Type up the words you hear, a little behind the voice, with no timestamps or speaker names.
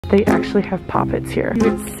they actually have poppets here.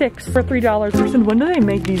 You get 6 for $3. Listen, when do they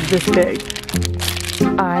make these this big?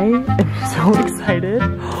 I am so excited.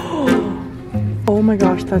 Oh my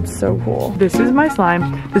gosh, that's so cool. This is my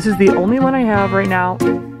slime. This is the only one I have right now.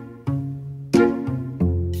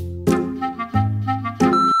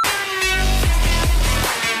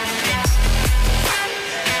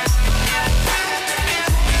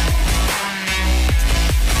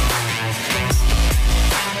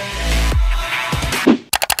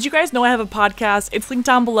 Did you guys know I have a podcast? It's linked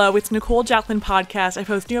down below. It's Nicole Jacklyn Podcast. I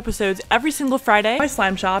post new episodes every single Friday. My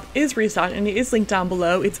slime shop is restocked and it is linked down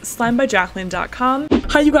below. It's slimebyjacklyn.com.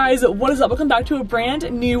 Hi you guys, what is up? Welcome back to a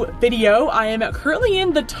brand new video. I am currently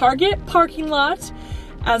in the Target parking lot,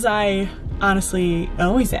 as I honestly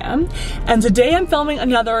always am. And today I'm filming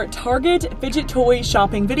another Target fidget toy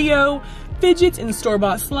shopping video. Fidgets and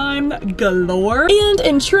store-bought slime galore. And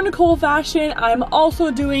in true Nicole fashion, I'm also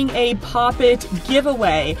doing a Poppet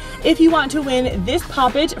giveaway. If you want to win this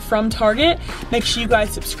Poppet from Target, make sure you guys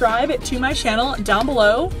subscribe to my channel down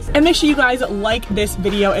below. And make sure you guys like this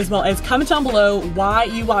video as well as comment down below why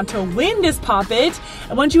you want to win this Poppet.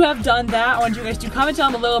 And once you have done that, I want you guys to comment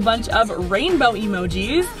down below a bunch of rainbow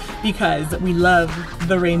emojis because we love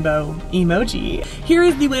the rainbow emoji. Here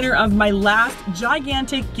is the winner of my last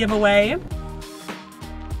gigantic giveaway.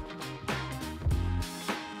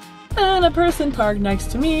 And a person parked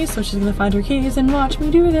next to me, so she's gonna find her keys and watch me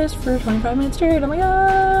do this for 25 minutes straight. Oh my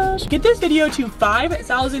gosh. Get this video to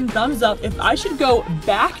 5,000 thumbs up if I should go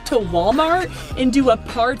back to Walmart and do a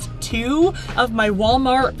part 2 of my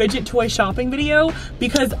Walmart fidget toy shopping video,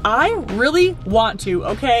 because I really want to,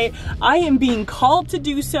 okay? I am being called to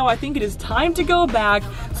do so. I think it is time to go back.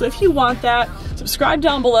 So if you want that, subscribe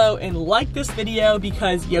down below and like this video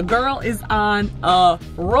because your girl is on a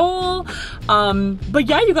roll. But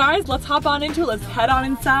yeah, you guys, let's hop on into it. Let's head on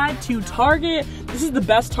inside to Target. This is the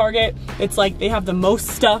best Target. It's like they have the most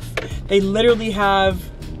stuff. They literally have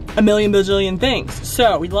a million bajillion things.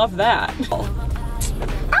 So we love that.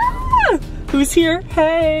 Ah! Who's here?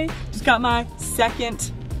 Hey, just got my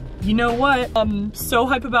second. You know what? I'm so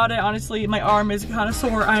hype about it. Honestly, my arm is kind of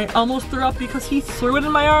sore. I almost threw up because he threw it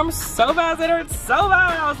in my arm so fast. It hurt so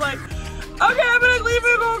bad. I was like, okay, I'm gonna leave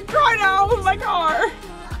it and go cry now with my car.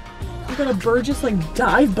 I got a bird just like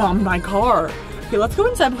dive bombed my car. Okay, let's go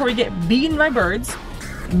inside before we get beaten by birds.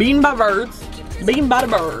 Beaten by birds. Beaten by the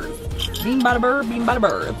birds. Beaten by the bird. Beaten by the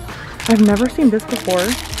birds. I've never seen this before.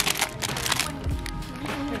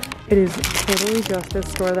 It is totally just this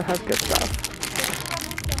store that has good stuff.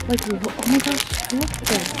 Like, oh my gosh, look at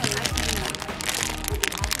this.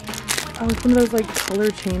 Oh, it's one of those like color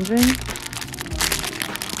changing.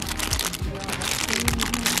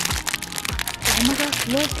 Oh my gosh,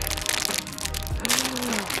 look.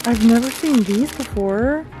 I've never seen these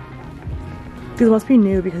before. These must be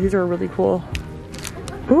new because these are really cool.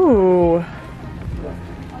 Ooh.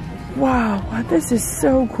 Wow, this is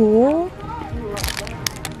so cool.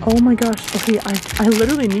 Oh my gosh, okay, I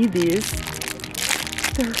literally need these.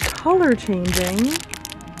 They're color changing.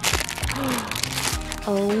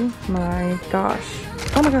 Oh my gosh.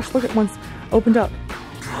 Oh my gosh, look at once opened up.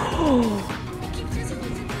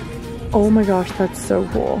 Oh my gosh, that's so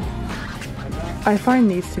cool. I find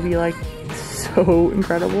these to be like so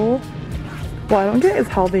incredible. What I don't get is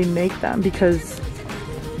how they make them, because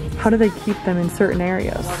how do they keep them in certain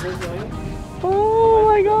areas? Oh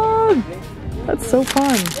my god, that's so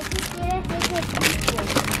fun.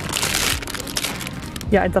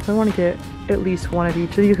 Yeah, I definitely want to get at least one of each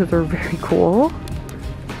of these because they're very cool.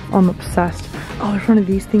 I'm obsessed. Oh, there's one of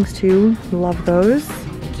these things too. Love those.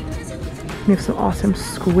 We have some awesome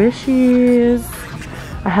squishies.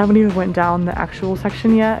 I haven't even went down the actual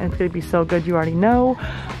section yet, and it's gonna be so good, you already know.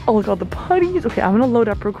 Oh, look at all the putties. Okay, I'm gonna load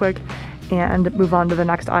up real quick and move on to the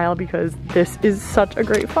next aisle because this is such a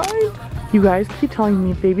great find. You guys keep telling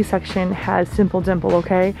me baby section has Simple Dimple,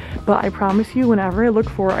 okay? But I promise you, whenever I look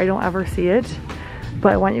for it, I don't ever see it.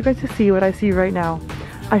 But I want you guys to see what I see right now.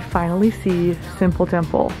 I finally see Simple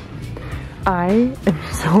Dimple. I am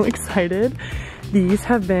so excited. These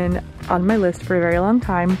have been on my list for a very long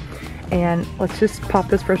time. And let's just pop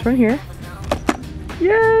this first one here.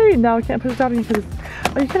 Yay! Now I can't put it out because it's,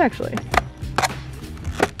 oh, you can actually.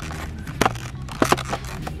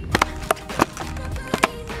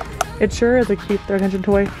 It sure is a keep their attention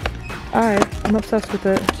toy. I'm obsessed with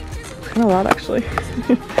it. It's kind of loud actually.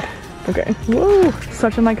 Okay, whoa!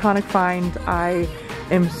 Such an iconic find. I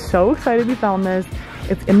am so excited we found this.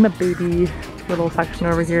 It's in the baby little section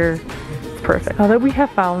over here. It's perfect. Now that we have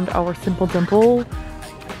found our Simple Dimple,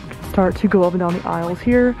 start to go up and down the aisles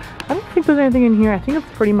here. I don't think there's anything in here. I think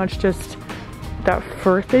it's pretty much just that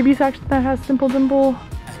first baby section that has Simple Dimple.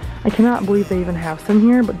 I cannot believe they even have some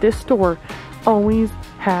here, but this store always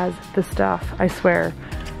has the stuff, I swear.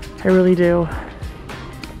 I really do.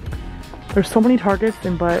 There's so many Targets,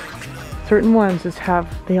 but certain ones just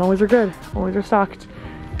they always are good, always are stocked.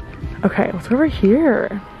 Okay, let's go over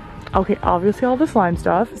here. Okay, obviously all the slime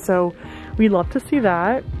stuff, so we love to see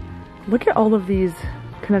that. Look at all of these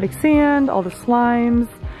kinetic sand, all the slimes.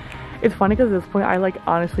 It's funny because at this point I like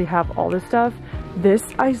honestly have all this stuff. This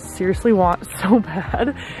I seriously want so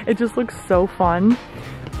bad. It just looks so fun.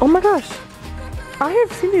 Oh my gosh, I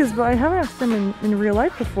have seen these, but I haven't seen them in real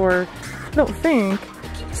life before. I don't think.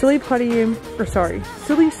 Silly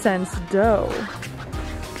Sense Dough.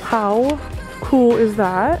 How cool is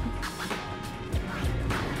that?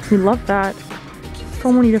 We love that.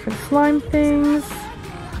 So many different slime things.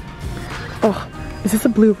 Oh, is this a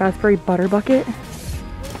blue raspberry butter bucket?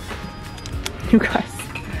 You guys,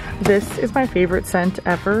 this is my favorite scent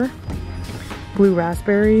ever. Blue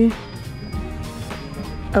raspberry.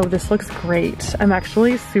 Oh, this looks great. I'm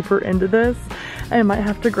actually super into this. I might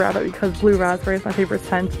have to grab it because blue raspberry is my favorite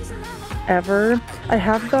scent ever. I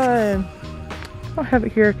don't have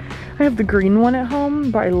it here. I have the green one at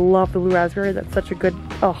home, but I love the blue raspberry. That's such a good,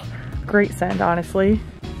 great scent, honestly.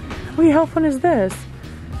 Wait, how fun is this?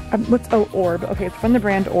 Orb. Okay, it's from the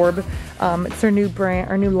brand Orb. It's their new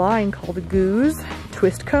new line called Goose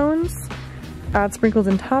Twist Cones. Add sprinkles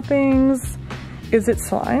and toppings. Is it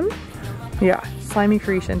slime? Yeah, slimy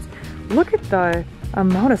creations. Look at the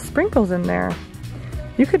amount of sprinkles in there.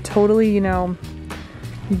 You could totally,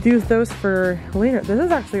 use those for later. This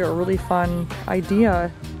is actually a really fun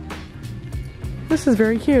idea. This is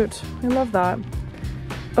very cute. I love that.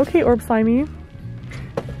 Okay, Orb Slimy.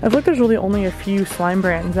 I feel like there's really only a few slime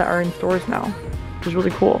brands that are in stores now, which is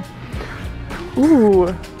really cool.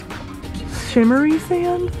 Ooh, shimmery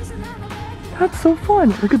sand? That's so fun.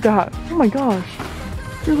 Look at that. Oh my gosh.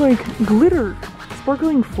 They're like glitter,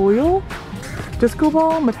 sparkling foil, disco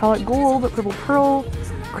ball, metallic gold, purple pearl,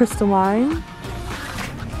 crystalline.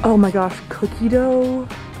 Oh my gosh, cookie dough.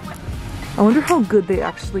 I wonder how good they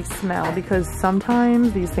actually smell, because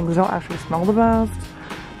sometimes these things don't actually smell the best,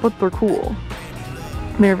 but they're cool.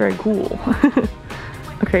 They're very cool.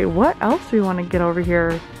 Okay, what else do we want to get over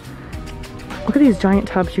here? Look at these giant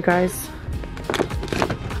tubs, you guys.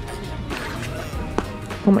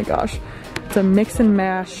 Oh my gosh. It's a mix and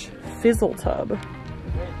mash fizzle tub.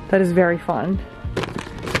 That is very fun.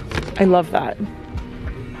 I love that.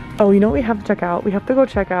 Oh, you know what we have to check out? We have to go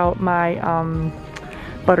check out my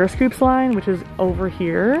Butter Scoops line, which is over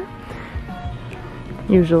here.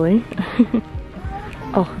 Usually.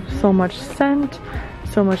 Oh, so much scent.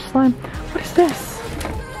 So much slime. What is this?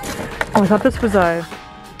 Oh, I thought this was a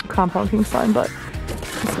compound king slime, but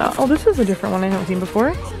it's not. Oh, this is a different one I haven't seen before.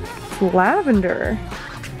 It's lavender.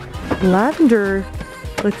 Lavender,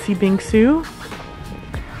 let's see, Bingsu.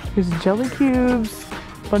 There's jelly cubes,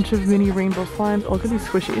 bunch of mini rainbow slimes. Oh, look at these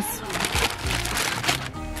squishies.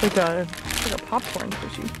 It's like a popcorn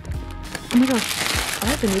squishy. Oh my gosh,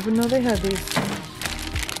 I didn't even know they had these.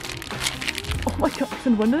 Oh my gosh,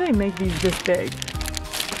 and when do they make these this big?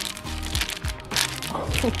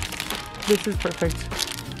 Oh, this is perfect.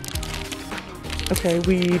 Okay,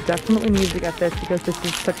 we definitely need to get this because this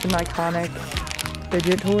is such an iconic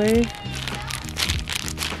fidget toy.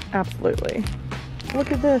 Absolutely.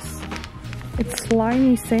 Look at this. It's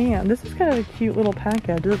slimy sand. This is kind of a cute little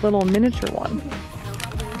package. This little miniature one.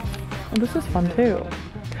 Oh, this is fun too.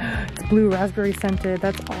 It's blue raspberry scented.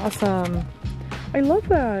 That's awesome. I love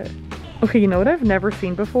that. Okay, you know what I've never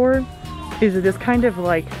seen before? Is this kind of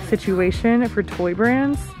like situation for toy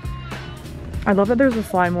brands. I love that there's a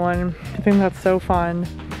slime one. I think that's so fun.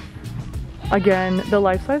 Again, the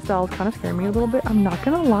life-size dolls kind of scare me a little bit. I'm not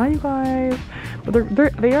gonna lie, you guys. But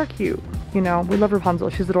they are cute. You know, we love Rapunzel.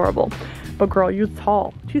 She's adorable. But girl, you're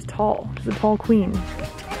tall. She's tall. She's a tall queen.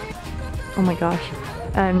 Oh my gosh.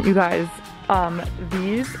 And you guys,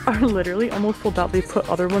 these are literally almost sold out. They put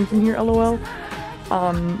other ones in here, LOL.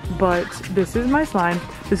 But this is my slime.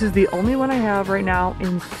 This is the only one I have right now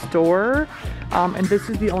in store. And this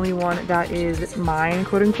is the only one that is mine,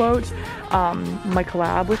 quote unquote. My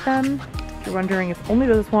collab with them. If you're wondering, it's only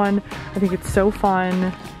this one. I think it's so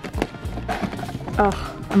fun. Ugh,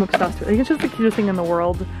 I'm obsessed with it. I think it's just the cutest thing in the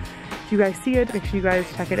world. If you guys see it, make sure you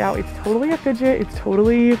guys check it out. It's totally a fidget. It's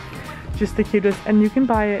totally just the cutest. And you can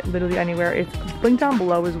buy it literally anywhere. It's linked down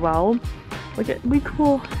below as well. Look at, we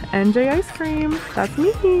cool. NJ Ice Cream. That's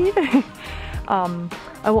me.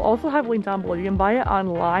 I will also have a link down below. You can buy it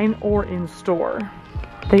online or in store.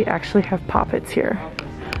 They actually have poppets here,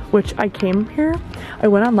 which I came here. I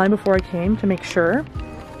went online before I came to make sure.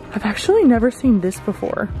 I've actually never seen this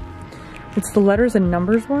before. It's the letters and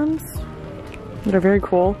numbers ones that are very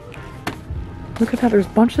cool. Look at that, there's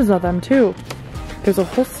bunches of them too. There's a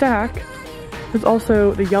whole stack. There's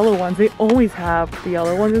also the yellow ones. They always have the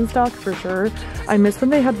yellow ones in stock for sure. I miss when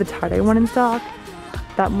they had the tie-dye one in stock.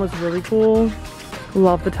 That one was really cool.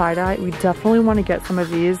 Love the tie-dye. We definitely want to get some of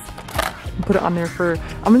these and put it on there for,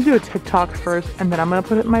 I'm gonna do a TikTok first and then I'm gonna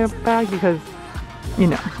put it in my bag because, you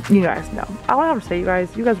know, you guys know. I don't have to say you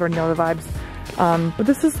guys already know the vibes. But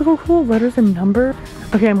this is so cool, letters and number.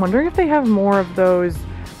 Okay, I'm wondering if they have more of those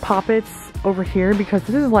poppets over here because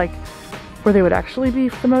this is like where they would actually be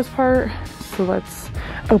for the most part. So let's,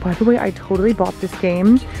 oh, by the way, I totally bought this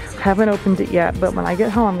game. I haven't opened it yet, but when I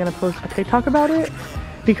get home, I'm gonna post a TikTok about it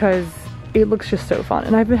because it looks just so fun.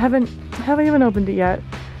 And I haven't even opened it yet.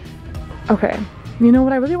 Okay, you know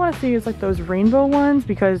what I really want to see is like those rainbow ones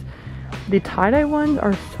because the tie-dye ones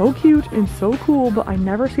are so cute and so cool, but I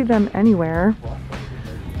never see them anywhere.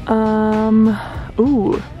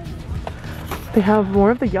 Ooh. They have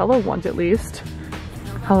more of the yellow ones at least.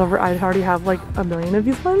 However, I already have like a million of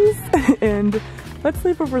these ones and let's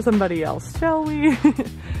sleep over somebody else, shall we?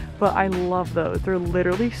 But I love those. They're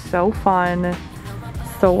literally so fun,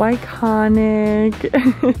 so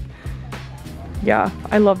iconic. Yeah,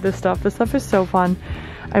 I love this stuff. This stuff is so fun.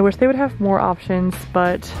 I wish they would have more options,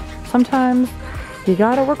 but sometimes you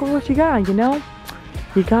gotta work with what you got, you know?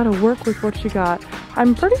 You gotta work with what you got.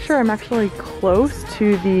 I'm pretty sure I'm actually close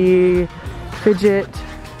to the fidget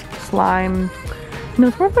slime. No,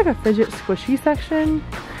 it's more of like a fidget squishy section.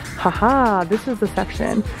 Haha, this is the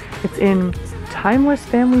section. It's in timeless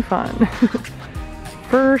family fun.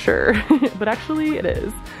 For sure. But actually it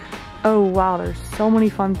is. Oh wow, there's so many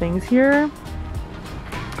fun things here.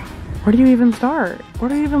 Where do you even start? Where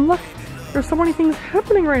do you even look? There's so many things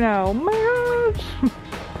happening right now. Oh my gosh.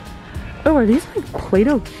 Oh, are these like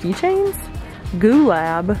Play-Doh keychains? Goo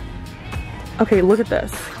Lab. Okay, look at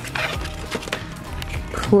this.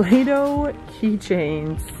 Play-Doh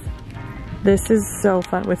keychains. This is so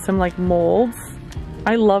fun with some like molds.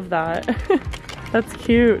 I love that. That's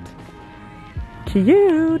cute.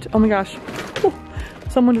 Cute. Oh my gosh. Ooh.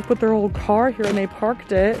 Someone just put their old car here and they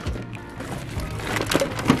parked it.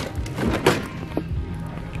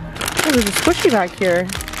 Oh, there's a squishy back here.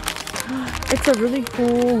 It's a really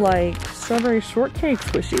cool like strawberry shortcake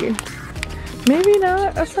squishy. Maybe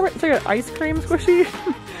not a strawberry, it's like an ice cream squishy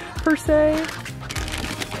per se.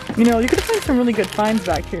 You know, you could find some really good finds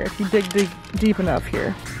back here if you dig deep enough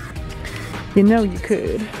here. You know you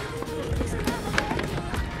could.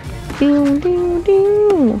 Ding, ding,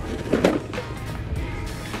 ding.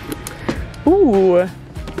 Ooh.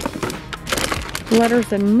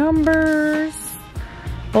 Letters and numbers.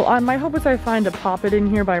 Well, my hope is I find a pop-it in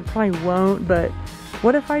here, but I probably won't. But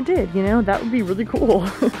what if I did? You know, that would be really cool.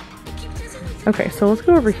 Okay, so let's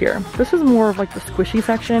go over here. This is more of like the squishy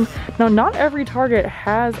section. Now, not every Target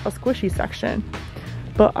has a squishy section,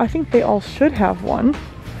 but I think they all should have one.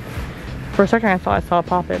 For a second, I thought I saw a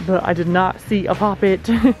pop-it, but I did not see a pop-it.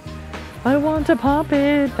 I want a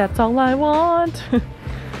pop-it, that's all I want.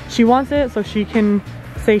 She wants it so she can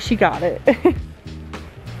say she got it.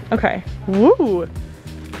 Okay, woo!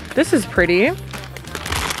 This is pretty.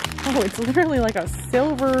 Oh, it's literally like a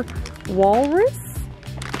silver walrus.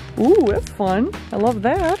 Ooh, that's fun. I love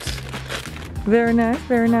that. Very nice,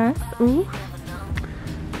 very nice. Ooh.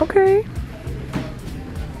 Okay.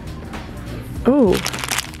 Ooh.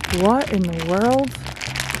 What in the world?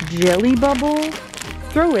 Jelly bubble?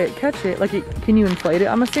 Throw it, catch it. Like, can you inflate it,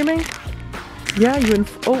 I'm assuming? Yeah,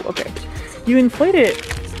 oh, okay. You inflate it,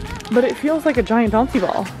 but it feels like a giant bouncy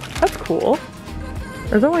ball. That's cool.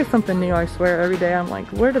 There's always something new, I swear. Every day I'm like,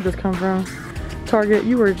 where did this come from? Target,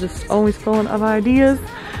 you were just always full of ideas.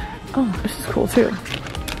 Oh, this is cool too.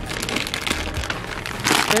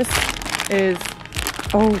 This is,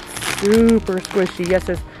 oh, it's super squishy. Yes,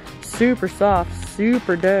 it's super soft,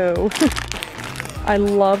 super dough. I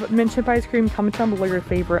love mint chip ice cream. Comment down below your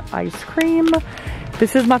favorite ice cream.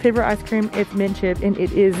 This is my favorite ice cream. It's mint chip and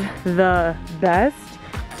it is the best.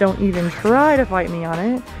 Don't even try to fight me on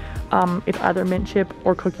it. It's either mint chip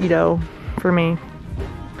or cookie dough for me.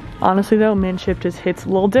 Honestly though, mint chip just hits a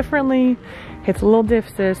little differently. Hits a little diff,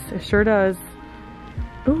 sis. It sure does.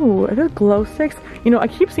 Ooh, are those glow sticks? You know, I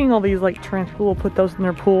keep seeing all these like trans people put those in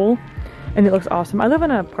their pool and it looks awesome. I live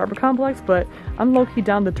in an apartment complex, but I'm low-key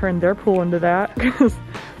down to turn their pool into that because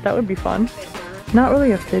that would be fun. Not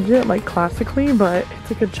really a fidget like classically, but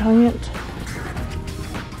it's like a giant.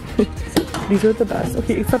 These are the best.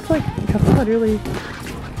 Okay, except like you have to literally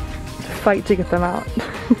fight to get them out.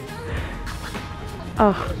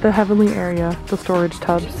 Oh, the heavenly area, the storage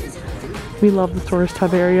tubs. We love the storage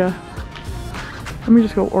tub area. Let me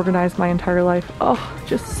just go organize my entire life. Oh,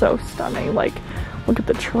 just so stunning. Like, look at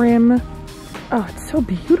the trim. Oh, it's so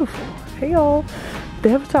beautiful. Hey y'all. They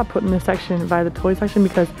have stopped putting this section by the toy section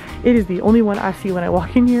because it is the only one I see when I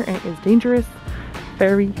walk in here, and it is dangerous.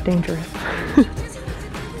 Very dangerous.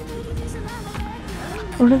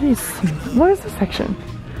 What are these? What is this section?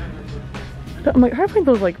 I'm like, I find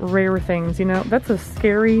those like rare things, you know? That's a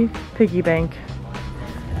scary piggy bank.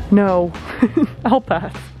 No, I'll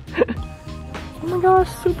pass. Oh my gosh,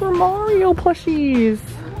 Super Mario plushies.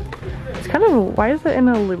 It's kind of, why is it in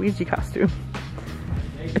a Luigi costume?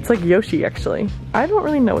 It's like Yoshi actually. I don't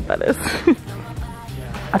really know what that is.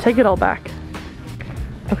 I'll take it all back.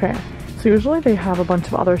 Okay, so usually they have a bunch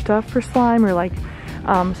of other stuff for slime or like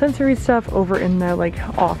sensory stuff over in the like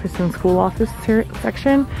office and school office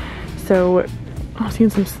section. So I'm seeing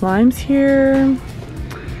some slimes here.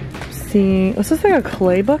 Seeing, is this like a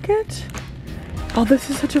clay bucket? Oh, this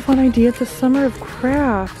is such a fun idea. It's a summer of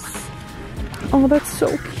crafts. Oh, that's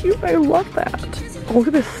so cute. I love that. Oh, look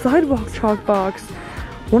at this sidewalk chalk box.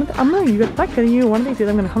 I'm not kidding you. One of these days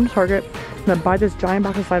I'm gonna come to Target. I'm gonna buy this giant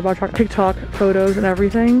box of sidewalk chalk, TikTok photos and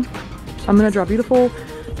everything. I'm gonna draw beautiful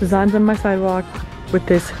designs on my sidewalk with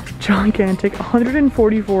this gigantic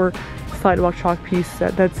 144 sidewalk chalk piece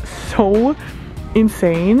set. That's so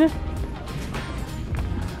insane.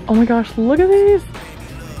 Oh my gosh, look at these.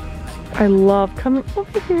 I love coming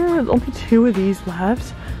over here. There's only 2 of these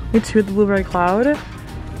left. Only 2 of the blueberry cloud.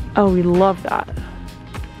 Oh, we love that.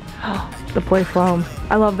 The play foam.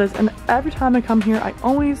 I love this. And every time I come here, I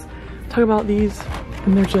always talk about these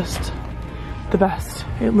and they're just the best.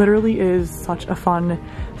 It literally is such a fun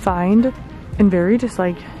find and very just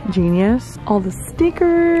like genius. All the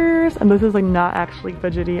stickers, and this is like not actually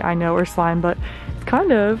fidgety, I know, or slime, but it's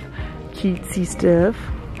kind of cutesy stuff.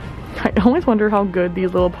 I always wonder how good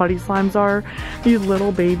these little putty slimes are. These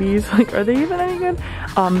little babies, like, are they even any good?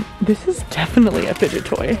 This is definitely a fidget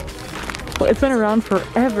toy. Well, it's been around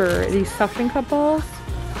forever. These suction cup balls.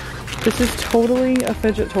 This is totally a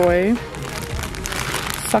fidget toy.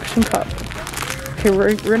 Suction cup. Okay,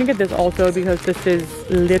 we're gonna get this also because this is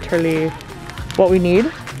literally what we need.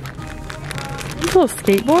 These little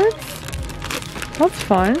skateboards. That's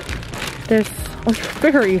fun. This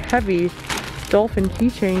very heavy dolphin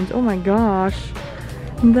keychains. Oh my gosh.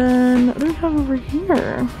 And then what do we have over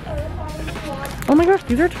here? Oh my gosh,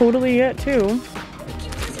 these are totally it too.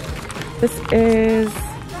 This is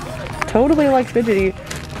totally like fidgety.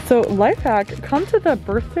 So life hack, come to the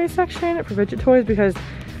birthday section for fidget toys because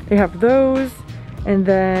they have those. And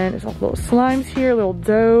then there's all little slimes here, little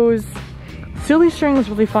doughs. Silly string is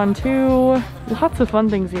really fun too. Lots of fun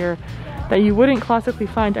things here that you wouldn't classically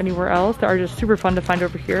find anywhere else that are just super fun to find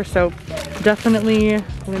over here. So definitely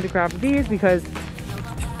I'm going to grab these because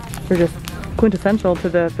they're just quintessential to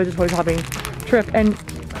the fidget toy shopping trip. And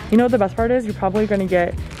you know what the best part is? You're probably going to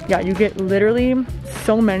get, yeah, you get literally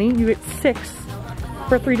so many. You get 6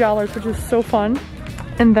 for $3, which is so fun.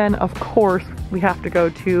 And then of course we have to go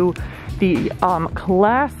to the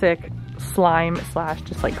classic slime slash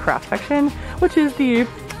just like craft section, which is the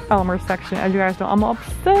Elmer section. As you guys know, I'm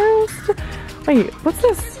obsessed. Wait, what's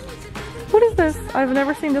this? What is this? I've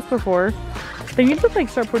never seen this before. They need to like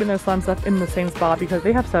start putting their slime stuff in the same spot because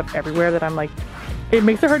they have stuff everywhere that I'm like, it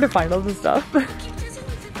makes it hard to find all this stuff.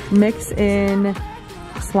 Mix in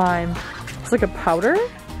slime. It's like a powder.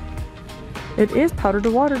 It is powder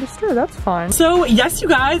to water to stir. That's fun. So yes, you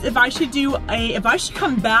guys, if I should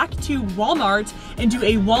come back to Walmart and do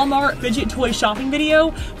a Walmart fidget toy shopping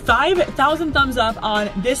video, 5,000 thumbs up on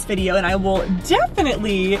this video, and I will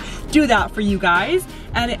definitely do that for you guys.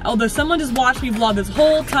 And although someone just watched me vlog this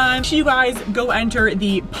whole time, you guys go enter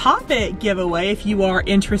the Pop It giveaway if you are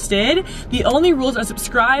interested. The only rules are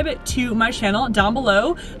subscribe to my channel down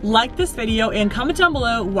below, like this video, and comment down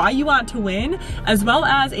below why you want to win, as well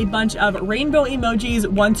as a bunch of rainbow emojis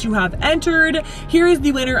once you have entered. Here is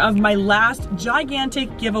the winner of my last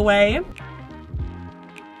gigantic giveaway.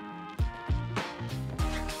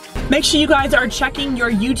 Make sure you guys are checking your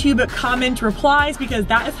YouTube comment replies because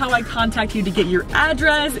that is how I contact you to get your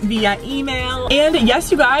address via email. And yes,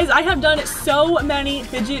 you guys, I have done so many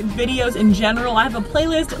fidget videos in general. I have a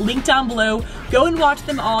playlist linked down below. Go and watch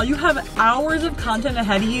them all. You have hours of content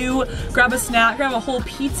ahead of you. Grab a snack, grab a whole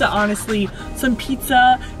pizza, honestly. Some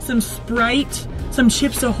pizza, some Sprite, some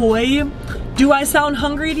Chips Ahoy. Do I sound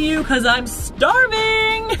hungry to you? Because I'm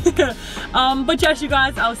starving. But yes, you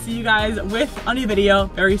guys, I'll see you guys with a new video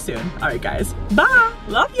very soon. All right, guys. Bye.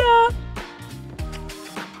 Love ya.